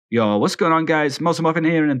Yo, what's going on, guys? Muscle Muffin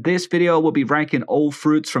here, and in this video, we'll be ranking all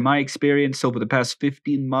fruits from my experience over the past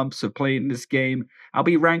 15 months of playing this game. I'll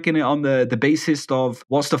be ranking it on the basis of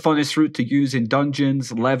what's the funnest fruit to use in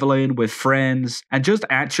dungeons, leveling with friends, and just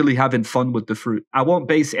actually having fun with the fruit. I won't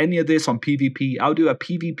base any of this on PvP. I'll do a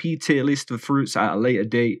PvP tier list of fruits at a later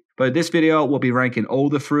date. But in this video, we'll be ranking all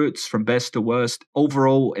the fruits from best to worst,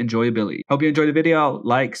 overall enjoyability. Hope you enjoy the video,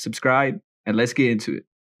 like, subscribe, and let's get into it.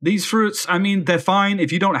 These fruits, I mean, they're fine.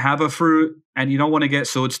 If you don't have a fruit and you don't want to get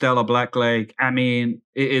Swordstale or Blackleg, I mean,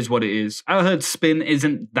 it is what it is. I heard Spin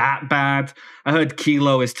isn't that bad. I heard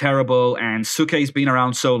Kilo is terrible, and Suke's been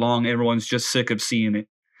around so long, everyone's just sick of seeing it.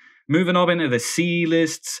 Moving on into the C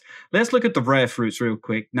lists, let's look at the rare fruits real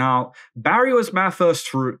quick. Now, Barry was my first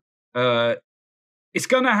fruit. It's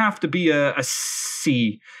going to have to be a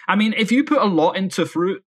C. I mean, if you put a lot into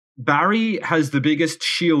fruit, Barry has the biggest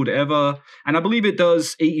shield ever, and I believe it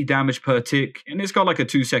does 80 damage per tick, and it's got like a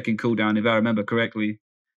 2-second cooldown if I remember correctly.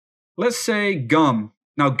 Let's say Gum.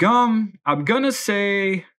 Now Gum, I'm going to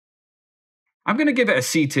give it a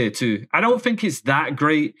C tier too. I don't think it's that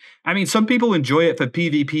great. I mean, some people enjoy it for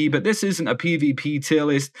PvP, but this isn't a PvP tier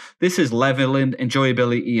list. This is leveling,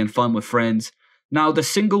 enjoyability, and fun with friends. Now, the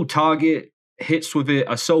single target hits with it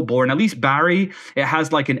are so boring. At least Barry, it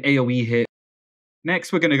has like an AoE hit.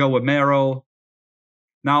 Next, we're going to go with Mero.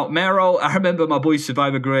 Now, Mero, I remember my boy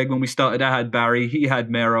Survivor Greg, when we started, I had Barry. He had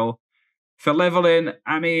Mero. For leveling,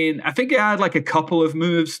 I mean, I think it had like a couple of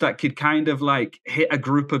moves that could kind of like hit a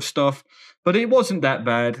group of stuff, but it wasn't that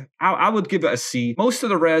bad. I would give it a C. Most of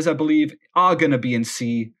the rares, I believe, are going to be in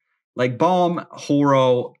C. Like Bomb,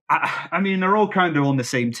 Horo, I mean, they're all kind of on the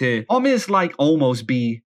same tier. Bomb is like almost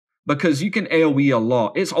B, because you can AoE a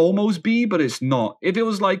lot. It's almost B, but it's not. If it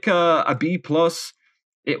was like a B+,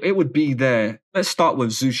 it would be there. Let's start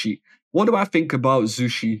with Zushi. What do I think about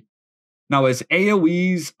Zushi? Now, his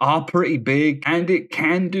AoEs are pretty big, and it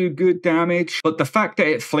can do good damage, but the fact that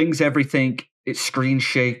it flings everything, it screen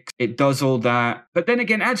shakes, it does all that. But then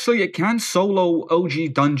again, actually, it can solo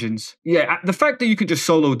OG dungeons. Yeah, the fact that you can just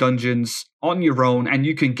solo dungeons on your own, and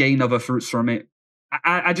you can gain other fruits from it,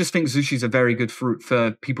 I just think Zushi's a very good fruit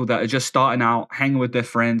for people that are just starting out, hanging with their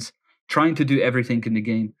friends, trying to do everything in the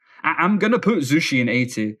game. I'm going to put Zushi in A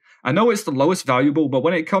tier. I know it's the lowest valuable, but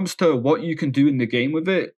when it comes to what you can do in the game with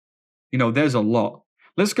it, you know, there's a lot.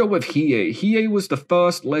 Let's go with Hiei. Hiei was the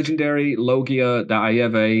first legendary Logia that I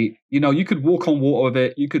ever ate. You know, you could walk on water with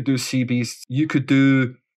it. You could do sea beasts. You could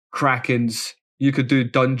do Krakens. You could do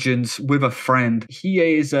dungeons with a friend.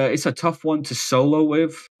 Hiei is it's a tough one to solo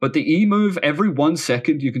with, but the E move, every 1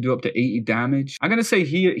 second, you can do up to 80 damage. I'm going to say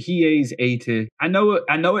Hiei's A tier. I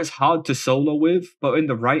know it's hard to solo with, but in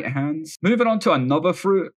the right hands. Moving on to another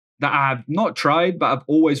fruit that I have not tried, but I've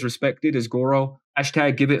always respected is Goro.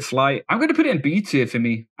 Hashtag give it flight. I'm going to put it in B tier for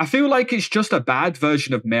me. I feel like it's just a bad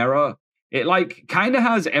version of Mera. It like kind of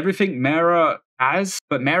has everything Mera has,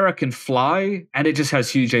 but Mera can fly, and it just has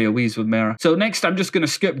huge AoEs with Mera. So next, I'm just going to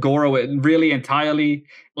skip Goro really entirely.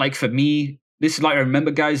 Like for me, this is like, remember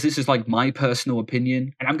guys, this is like my personal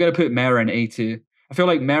opinion, and I'm going to put Mera in A tier. I feel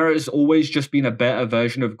like Mera has always just been a better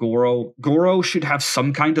version of Goro. Goro should have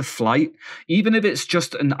some kind of flight, even if it's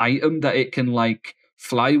just an item that it can like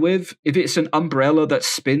fly with. If it's an umbrella that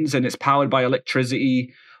spins and it's powered by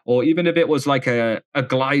electricity, or even if it was like a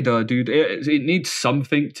glider, dude, it needs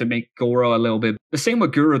something to make Goro a little bit. The same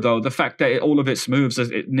with Guru, though. The fact that all of its moves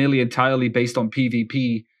is nearly entirely based on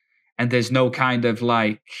PvP, and there's no kind of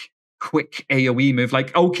like quick AoE move.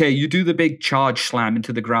 Like, okay, you do the big charge slam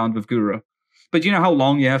into the ground with Guru, but you know how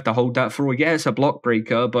long you have to hold that for? Yeah, it's a block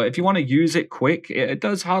breaker, but if you want to use it quick, it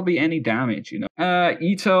does hardly any damage, you know?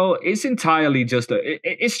 Ito, it's entirely just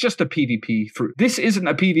it's just a PvP fruit. This isn't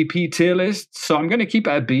a PvP tier list, so I'm going to keep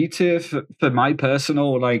it a B tier for my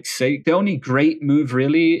personal like sake. The only great move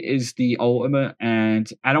really is the ultimate, and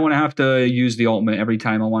I don't want to have to use the ultimate every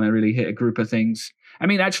time I want to really hit a group of things. I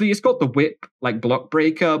mean, actually, it's got the whip, like block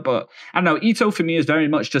breaker, but I don't know, Ito for me is very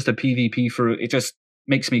much just a PvP fruit. It just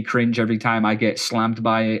makes me cringe every time I get slammed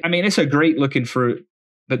by it. I mean, it's a great looking fruit,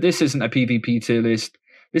 but this isn't a PvP tier list.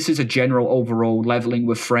 This is a general overall leveling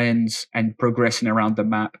with friends and progressing around the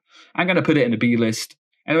map. I'm going to put it in a B list.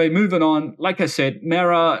 Anyway, moving on. Like I said,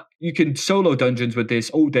 Mera, you can solo dungeons with this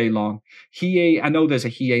all day long. Hiei, I know there's a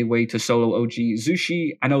Hiei way to solo OG.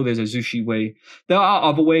 Zushi, I know there's a Zushi way. There are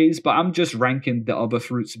other ways, but I'm just ranking the other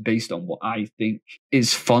fruits based on what I think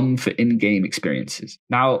is fun for in-game experiences.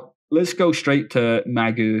 Now, let's go straight to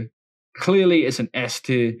Magu. Clearly, it's an S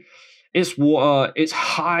tier. It's water. It's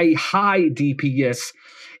high DPS.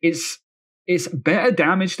 It's It's better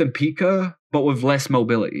damage than Pika, but with less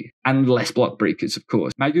mobility and less block breakers, of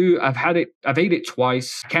course. Magoo, I've ate it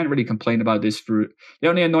twice. Can't really complain about this fruit. The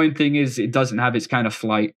only annoying thing is it doesn't have its kind of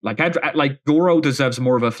flight. Like Goro deserves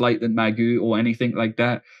more of a flight than Magoo or anything like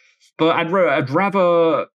that. But I'd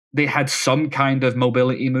rather they had some kind of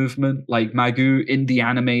mobility movement, like Magoo in the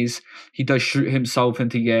animes. He does shoot himself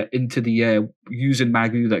into the air using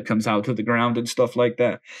Magoo that comes out of the ground and stuff like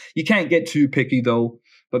that. You can't get too picky though.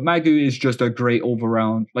 But Magoo is just a great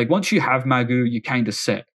all-around. Like, once you have Magoo, you kind of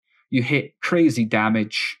set. You hit crazy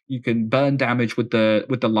damage. You can burn damage with the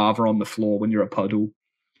lava on the floor when you're a puddle.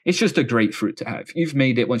 It's just a great fruit to have. You've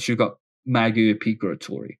made it once you've got Magoo, Pika, or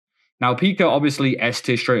Tori. Now, Pika, obviously, S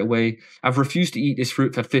tier straight away. I've refused to eat this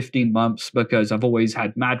fruit for 15 months because I've always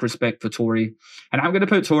had mad respect for Tori. And I'm going to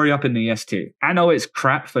put Tori up in the S tier. I know it's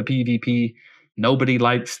crap for PvP. Nobody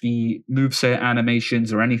likes the moveset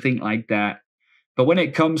animations or anything like that. But when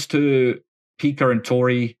it comes to Pika and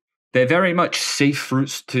Tori, they're very much safe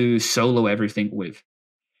fruits to solo everything with.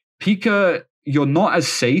 Pika, you're not as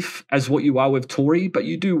safe as what you are with Tori, but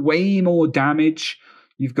you do way more damage.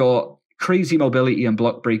 You've got crazy mobility and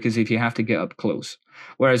block breakers if you have to get up close.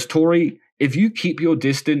 Whereas Tori, if you keep your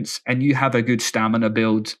distance and you have a good stamina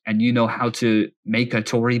build and you know how to make a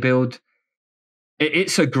Tori build,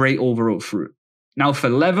 it's a great overall fruit. Now for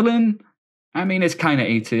leveling, I mean, it's kind of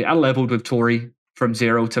A tier. I leveled with Tori from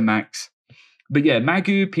 0 to max. But yeah,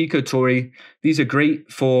 Magoo, Pika, Tori, these are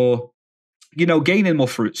great for, gaining more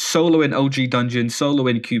fruits. Solo in OG dungeons, solo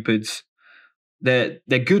in Cupids. They're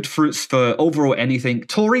good fruits for overall anything.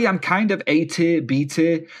 Tori, I'm kind of A tier, B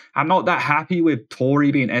tier. I'm not that happy with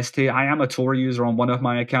Tori being S tier. I am a Tori user on one of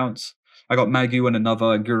my accounts. I got Magoo on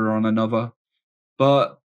another, Guru on another.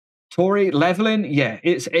 But Tori, leveling, yeah,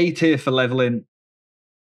 it's A tier for leveling.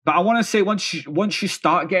 But I want to say once you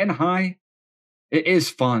start getting high, it is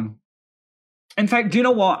fun. In fact, do you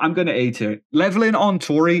know what? I'm going to A tier. Leveling on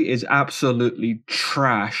Tori is absolutely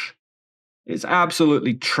trash. It's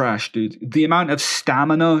absolutely trash, dude. The amount of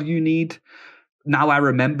stamina you need. Now I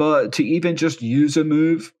remember to even just use a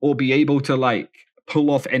move or be able to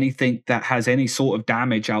pull off anything that has any sort of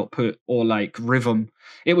damage output or rhythm.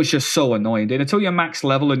 It was just so annoying. And until you're max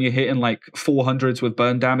level and you're hitting 400s with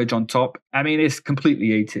burn damage on top, I mean, it's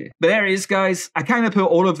completely A tier. But there it is, guys. I kind of put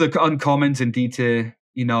all of the uncommons in D tier.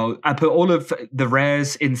 I put all of the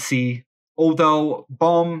rares in C. Although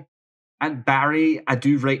Bomb and Barry, I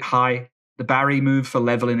do rate high. The Barry move for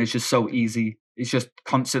leveling is just so easy. It's just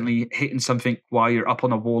constantly hitting something while you're up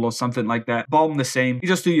on a wall or something like that. Bomb the same. You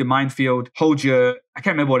just do your minefield, I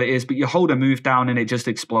can't remember what it is, but you hold a move down and it just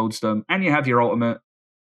explodes them. And you have your ultimate.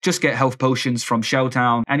 Just get health potions from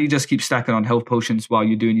Shelltown, and you just keep stacking on health potions while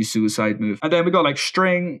you're doing your suicide move. And then we got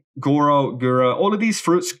String, Goro, Gura. All of these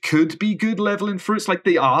fruits could be good leveling fruits.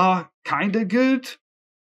 They are kind of good.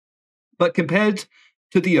 But compared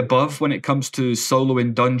to the above when it comes to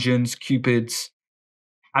soloing dungeons, Cupids,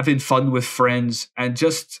 having fun with friends, and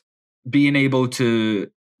just being able to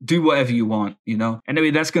do whatever you want, Anyway,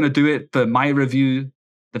 that's going to do it for my review,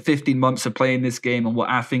 the 15 months of playing this game and what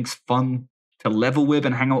I think's fun to level with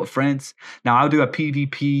and hang out with friends. Now, I'll do a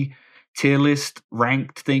PvP tier list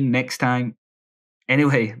ranked thing next time.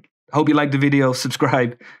 Anyway, hope you liked the video.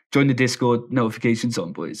 Subscribe, join the Discord, notifications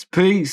on, boys. Peace.